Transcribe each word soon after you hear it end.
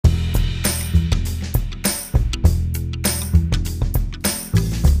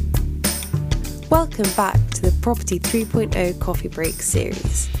Welcome back to the Property 3.0 Coffee Break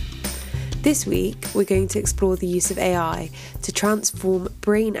series. This week, we're going to explore the use of AI to transform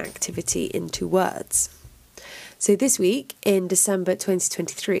brain activity into words. So this week, in December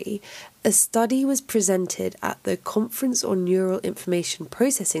 2023, a study was presented at the Conference on Neural Information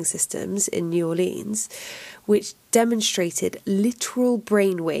Processing Systems in New Orleans, which demonstrated literal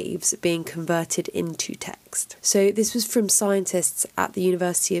brain waves being converted into text. So this was from scientists at the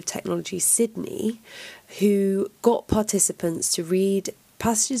University of Technology, Sydney, who got participants to read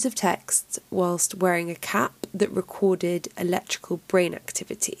passages of text whilst wearing a cap that recorded electrical brain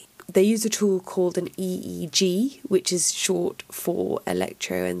activity. They used a tool called an EEG, which is short for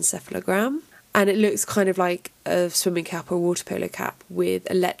electroencephalogram, and it looks kind of like a swimming cap or a water polo cap with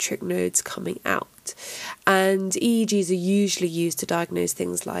electric nodes coming out. And EEGs are usually used to diagnose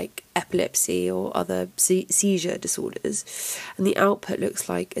things like epilepsy or other seizure disorders. And the output looks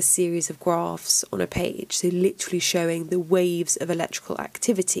like a series of graphs on a page, so literally showing the waves of electrical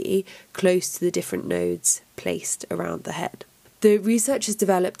activity close to the different nodes placed around the head. The researchers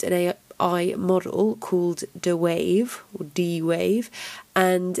developed an AI model called D-Wave,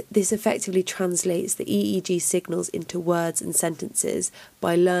 and this effectively translates the EEG signals into words and sentences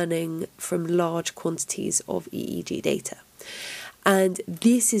by learning from large quantities of EEG data. And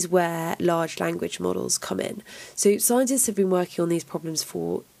this is where large language models come in. So scientists have been working on these problems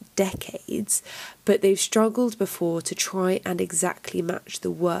for decades, but they've struggled before to try and exactly match the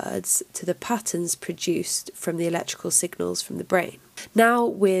words to the patterns produced from the electrical signals from the brain. Now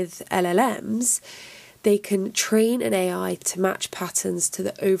with LLMs, they can train an AI to match patterns to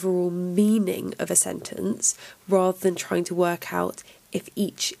the overall meaning of a sentence rather than trying to work out if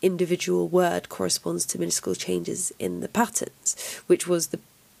each individual word corresponds to minuscule changes in the patterns, which was the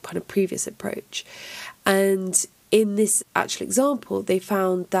kind of previous approach. And in this actual example, they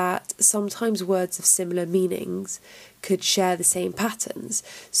found that sometimes words of similar meanings could share the same patterns.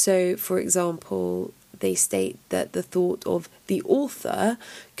 So, for example, they state that the thought of the author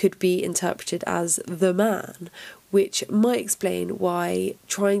could be interpreted as the man, which might explain why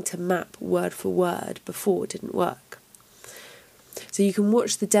trying to map word for word before didn't work. So you can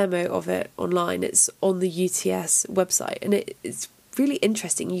watch the demo of it online. It's on the UTS website, and it's really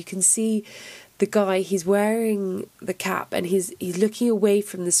interesting. You can see the guy, he's wearing the cap and he's looking away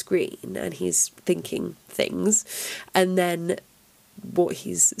from the screen and he's thinking things, and then what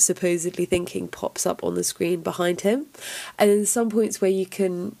he's supposedly thinking pops up on the screen behind him. And then some points where you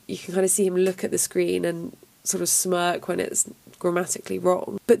can kind of see him look at the screen and sort of smirk when it's grammatically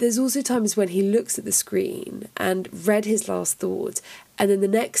wrong. But there's also times when he looks at the screen and read his last thought, and then the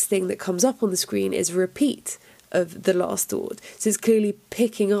next thing that comes up on the screen is a repeat of the last thought. So it's clearly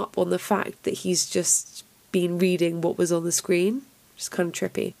picking up on the fact that he's just been reading what was on the screen, which is kind of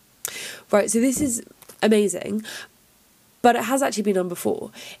trippy. Right, so this is amazing, but it has actually been done before.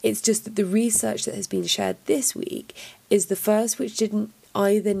 It's just that the research that has been shared this week is the first which didn't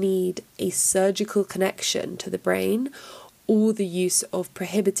either need a surgical connection to the brain or the use of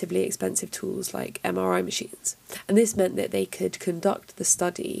prohibitively expensive tools like MRI machines. And this meant that they could conduct the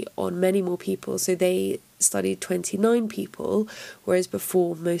study on many more people. So they studied 29 people, whereas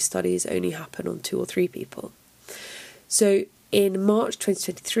before most studies only happen on 2 or 3 people. So in March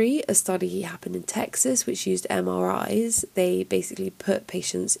 2023, a study happened in Texas which used MRIs. They basically put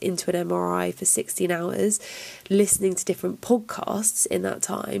patients into an MRI for 16 hours, listening to different podcasts in that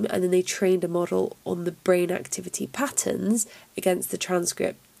time, and then they trained a model on the brain activity patterns against the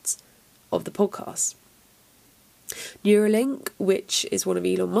transcripts of the podcasts. Neuralink, which is one of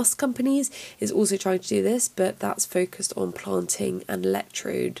Elon Musk's companies, is also trying to do this, but that's focused on planting an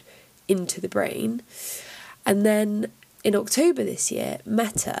electrode into the brain. And then in October this year,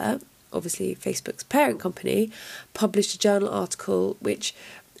 Meta, obviously Facebook's parent company, published a journal article which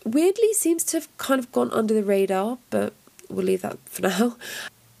weirdly seems to have kind of gone under the radar, but we'll leave that for now.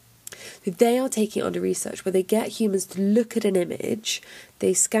 They are taking it under research where they get humans to look at an image,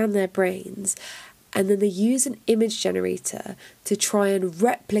 they scan their brains, and then they use an image generator to try and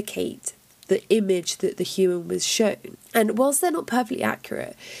replicate the image that the human was shown. And whilst they're not perfectly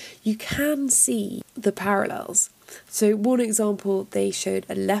accurate, you can see the parallels. So one example, they showed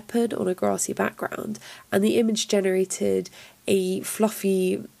a leopard on a grassy background, and the image generated a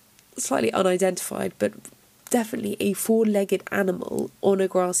fluffy, slightly unidentified, but definitely a 4-legged animal on a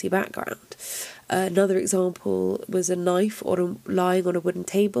grassy background. Another example was a knife lying on a wooden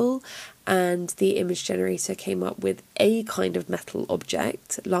table, and the image generator came up with a kind of metal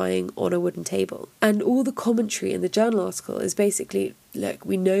object lying on a wooden table. And all the commentary in the journal article is basically, look,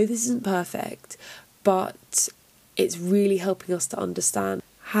 we know this isn't perfect, but it's really helping us to understand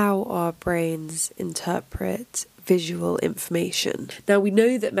how our brains interpret visual information. Now, we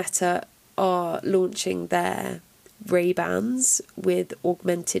know that Meta are launching their Ray-Bans with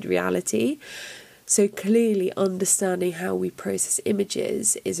augmented reality, so clearly understanding how we process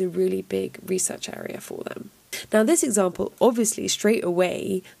images is a really big research area for them. Now, this example obviously straight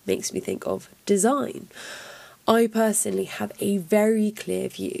away makes me think of design. I personally have a very clear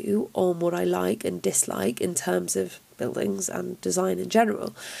view on what I like and dislike in terms of buildings and design in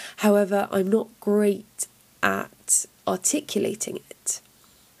general. However, I'm not great at articulating it.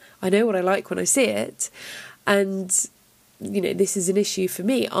 I know what I like when I see it, and this is an issue for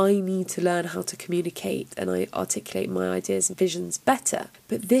me. I need to learn how to communicate and I articulate my ideas and visions better.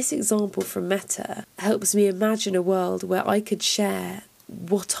 But this example from Meta helps me imagine a world where I could share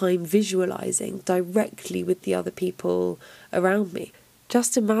what I'm visualizing directly with the other people around me.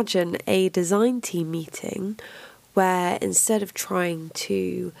 Just imagine a design team meeting where instead of trying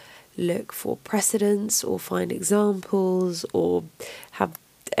to look for precedents or find examples or have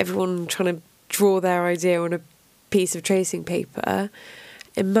everyone trying to draw their idea on a piece of tracing paper,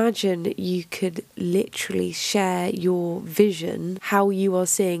 imagine you could literally share your vision, how you are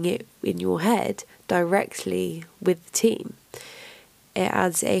seeing it in your head, directly with the team. It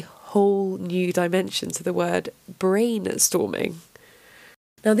adds a whole new dimension to the word brainstorming.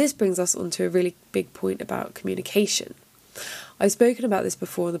 Now, this brings us on to a really big point about communication. I've spoken about this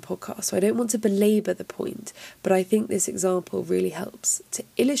before on the podcast, so I don't want to belabour the point, but I think this example really helps to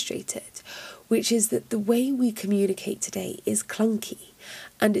illustrate it, which is that the way we communicate today is clunky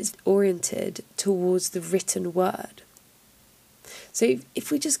and it's oriented towards the written word. So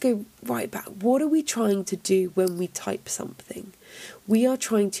if we just go right back, what are we trying to do when we type something? We are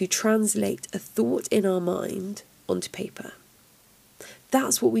trying to translate a thought in our mind onto paper.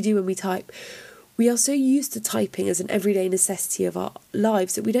 That's what we do when we type. We are so used to typing as an everyday necessity of our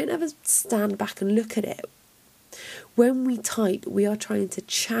lives that we don't ever stand back and look at it. When we type, we are trying to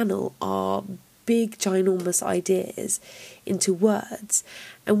channel our big, ginormous ideas into words,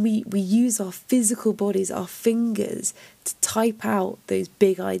 and we use our physical bodies, our fingers, to type out those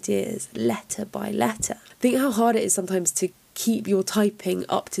big ideas letter by letter. Think how hard it is sometimes to keep your typing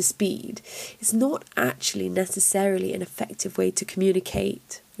up to speed. It's not actually necessarily an effective way to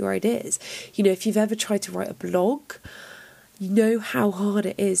communicate your ideas. If you've ever tried to write a blog, you know how hard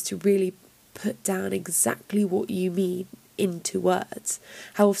it is to really put down exactly what you mean into words.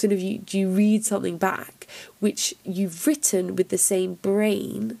 How often do you read something back which you've written with the same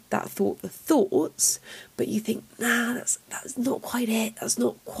brain that thought the thoughts, but you think, that's not quite it, that's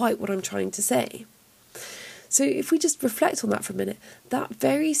not quite what I'm trying to say. So if we just reflect on that for a minute, that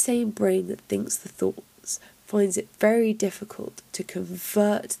very same brain that thinks the thoughts finds it very difficult to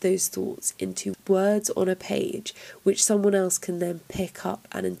convert those thoughts into words on a page which someone else can then pick up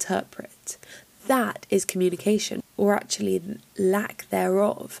and interpret. That is communication, or actually lack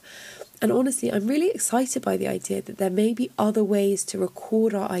thereof. And honestly, I'm really excited by the idea that there may be other ways to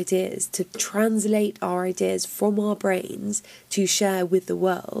record our ideas, to translate our ideas from our brains to share with the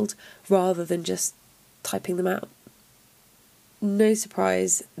world, rather than just typing them out. No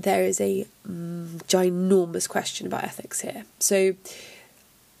surprise, there is a ginormous question about ethics here. So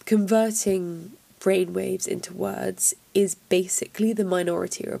converting brainwaves into words is basically the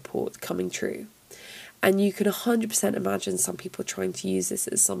Minority Report coming true. And you can 100% imagine some people trying to use this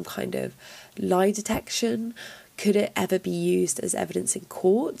as some kind of lie detection. Could it ever be used as evidence in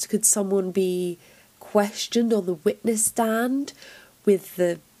court? Could someone be questioned on the witness stand with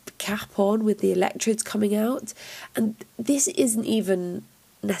the cap on, with the electrodes coming out? And this isn't even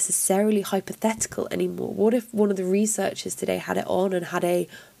necessarily hypothetical anymore. What if one of the researchers today had it on and had a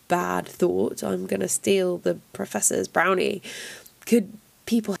bad thought? I'm going to steal the professor's brownie. Could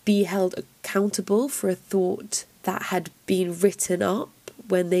people be held accountable for a thought that had been written up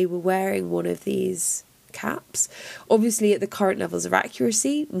when they were wearing one of these caps? Obviously, at the current levels of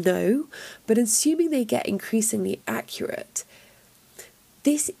accuracy, no. But assuming they get increasingly accurate,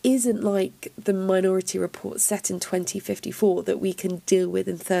 this isn't like the Minority Report set in 2054 that we can deal with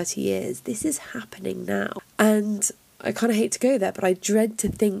in 30 years. This is happening now. And I kind of hate to go there, but I dread to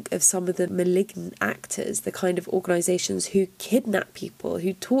think of some of the malignant actors, the kind of organisations who kidnap people,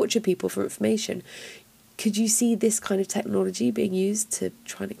 who torture people for information. Could you see this kind of technology being used to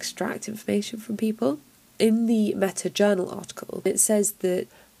try and extract information from people? In the Meta Journal article, it says that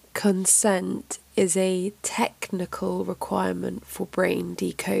consent is a technical requirement for brain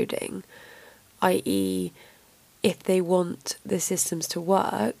decoding, i.e., if they want the systems to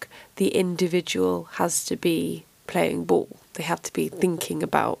work, the individual has to be playing ball. They have to be thinking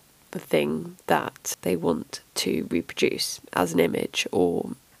about the thing that they want to reproduce as an image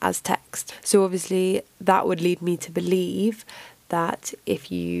or as text. So obviously that would lead me to believe that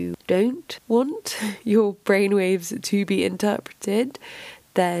if you don't want your brainwaves to be interpreted,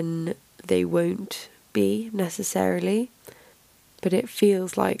 then they won't be necessarily. But it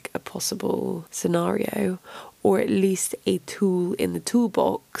feels like a possible scenario, or at least a tool in the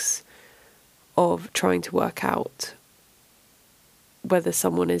toolbox of trying to work out whether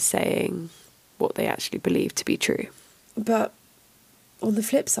someone is saying what they actually believe to be true. But on the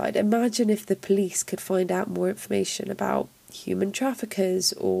flip side, imagine if the police could find out more information about human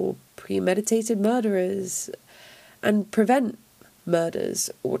traffickers or premeditated murderers and prevent murders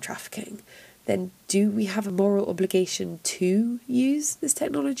or trafficking. Then do we have a moral obligation to use this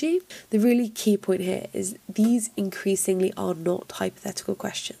technology? The really key point here is these increasingly are not hypothetical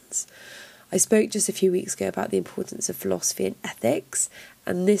questions. I spoke just a few weeks ago about the importance of philosophy and ethics,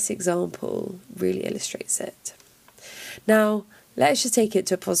 and this example really illustrates it. Now, let's just take it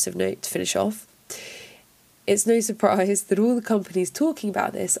to a positive note to finish off. It's no surprise that all the companies talking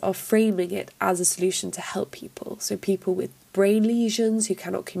about this are framing it as a solution to help people. So people with brain lesions who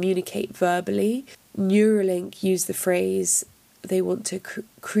cannot communicate verbally. Neuralink used the phrase they want to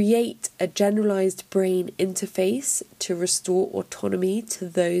create a generalised brain interface to restore autonomy to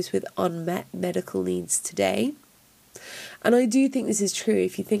those with unmet medical needs today. And I do think this is true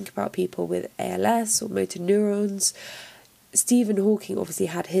if you think about people with ALS or motor neurons. Stephen Hawking obviously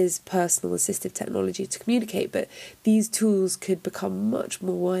had his personal assistive technology to communicate, but these tools could become much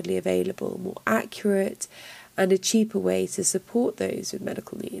more widely available, more accurate, and a cheaper way to support those with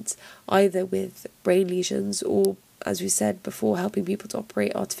medical needs, either with brain lesions or, as we said before, helping people to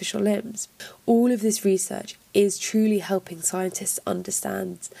operate artificial limbs. All of this research is truly helping scientists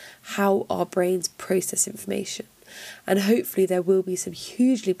understand how our brains process information. And hopefully there will be some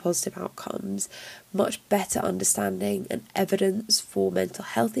hugely positive outcomes, much better understanding and evidence for mental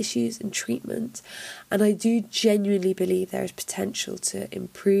health issues and treatment. And I do genuinely believe there is potential to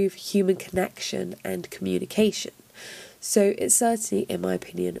improve human connection and communication. So it's certainly, in my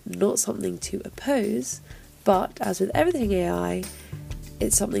opinion, not something to oppose, but as with everything AI,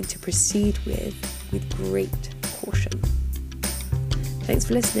 it's something to proceed with great caution. Thanks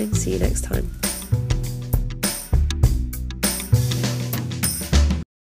for listening. See you next time.